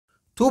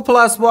2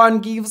 plus 1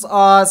 gives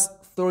us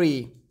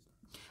 3.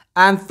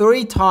 And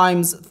 3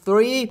 times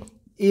 3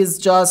 is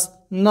just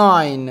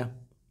 9.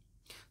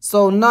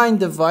 So 9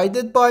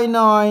 divided by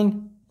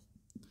 9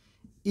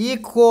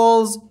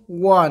 equals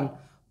 1.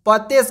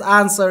 But this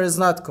answer is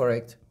not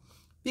correct.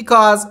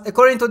 Because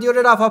according to the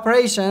order of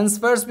operations,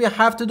 first we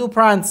have to do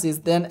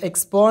parentheses, then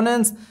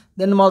exponents,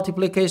 then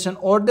multiplication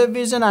or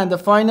division, and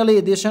finally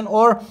addition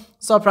or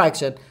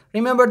subtraction.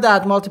 Remember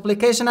that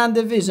multiplication and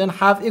division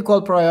have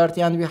equal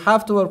priority and we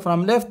have to work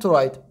from left to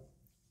right.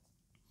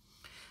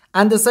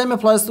 And the same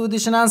applies to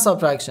addition and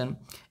subtraction.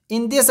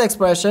 In this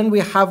expression, we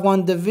have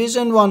one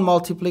division, one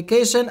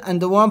multiplication,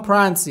 and the one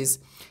parentheses.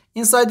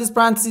 Inside this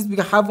parentheses, we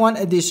have one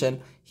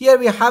addition. Here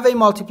we have a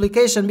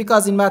multiplication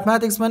because in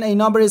mathematics, when a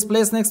number is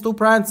placed next to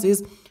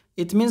parentheses,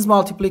 it means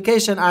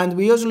multiplication, and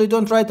we usually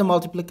don't write the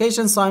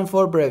multiplication sign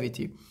for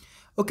brevity.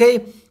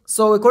 Okay,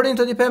 so according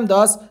to the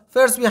PEMDAS,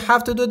 first we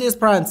have to do this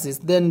parentheses,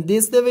 then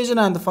this division,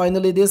 and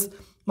finally this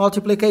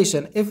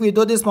multiplication. If we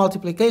do this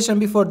multiplication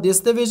before this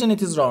division,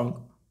 it is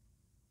wrong.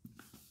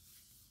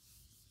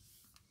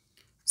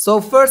 So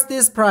first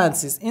this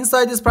parentheses.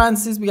 Inside this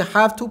parentheses, we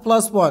have 2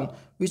 plus 1,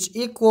 which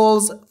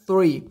equals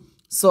 3.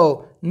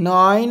 So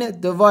 9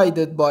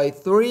 divided by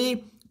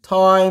 3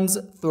 times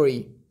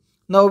 3.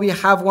 Now we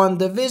have one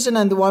division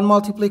and one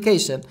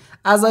multiplication.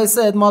 As I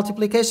said,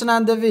 multiplication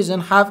and division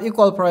have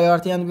equal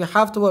priority and we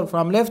have to work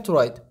from left to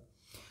right.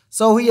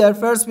 So here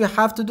first we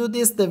have to do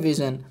this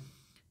division.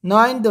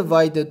 9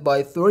 divided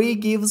by 3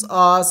 gives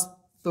us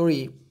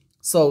 3.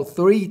 So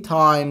 3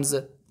 times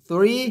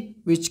 3,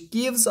 which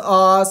gives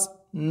us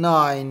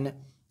 9.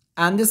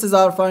 And this is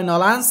our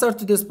final answer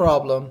to this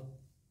problem.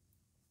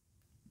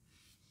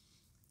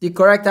 The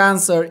correct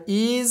answer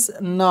is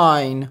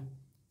 9.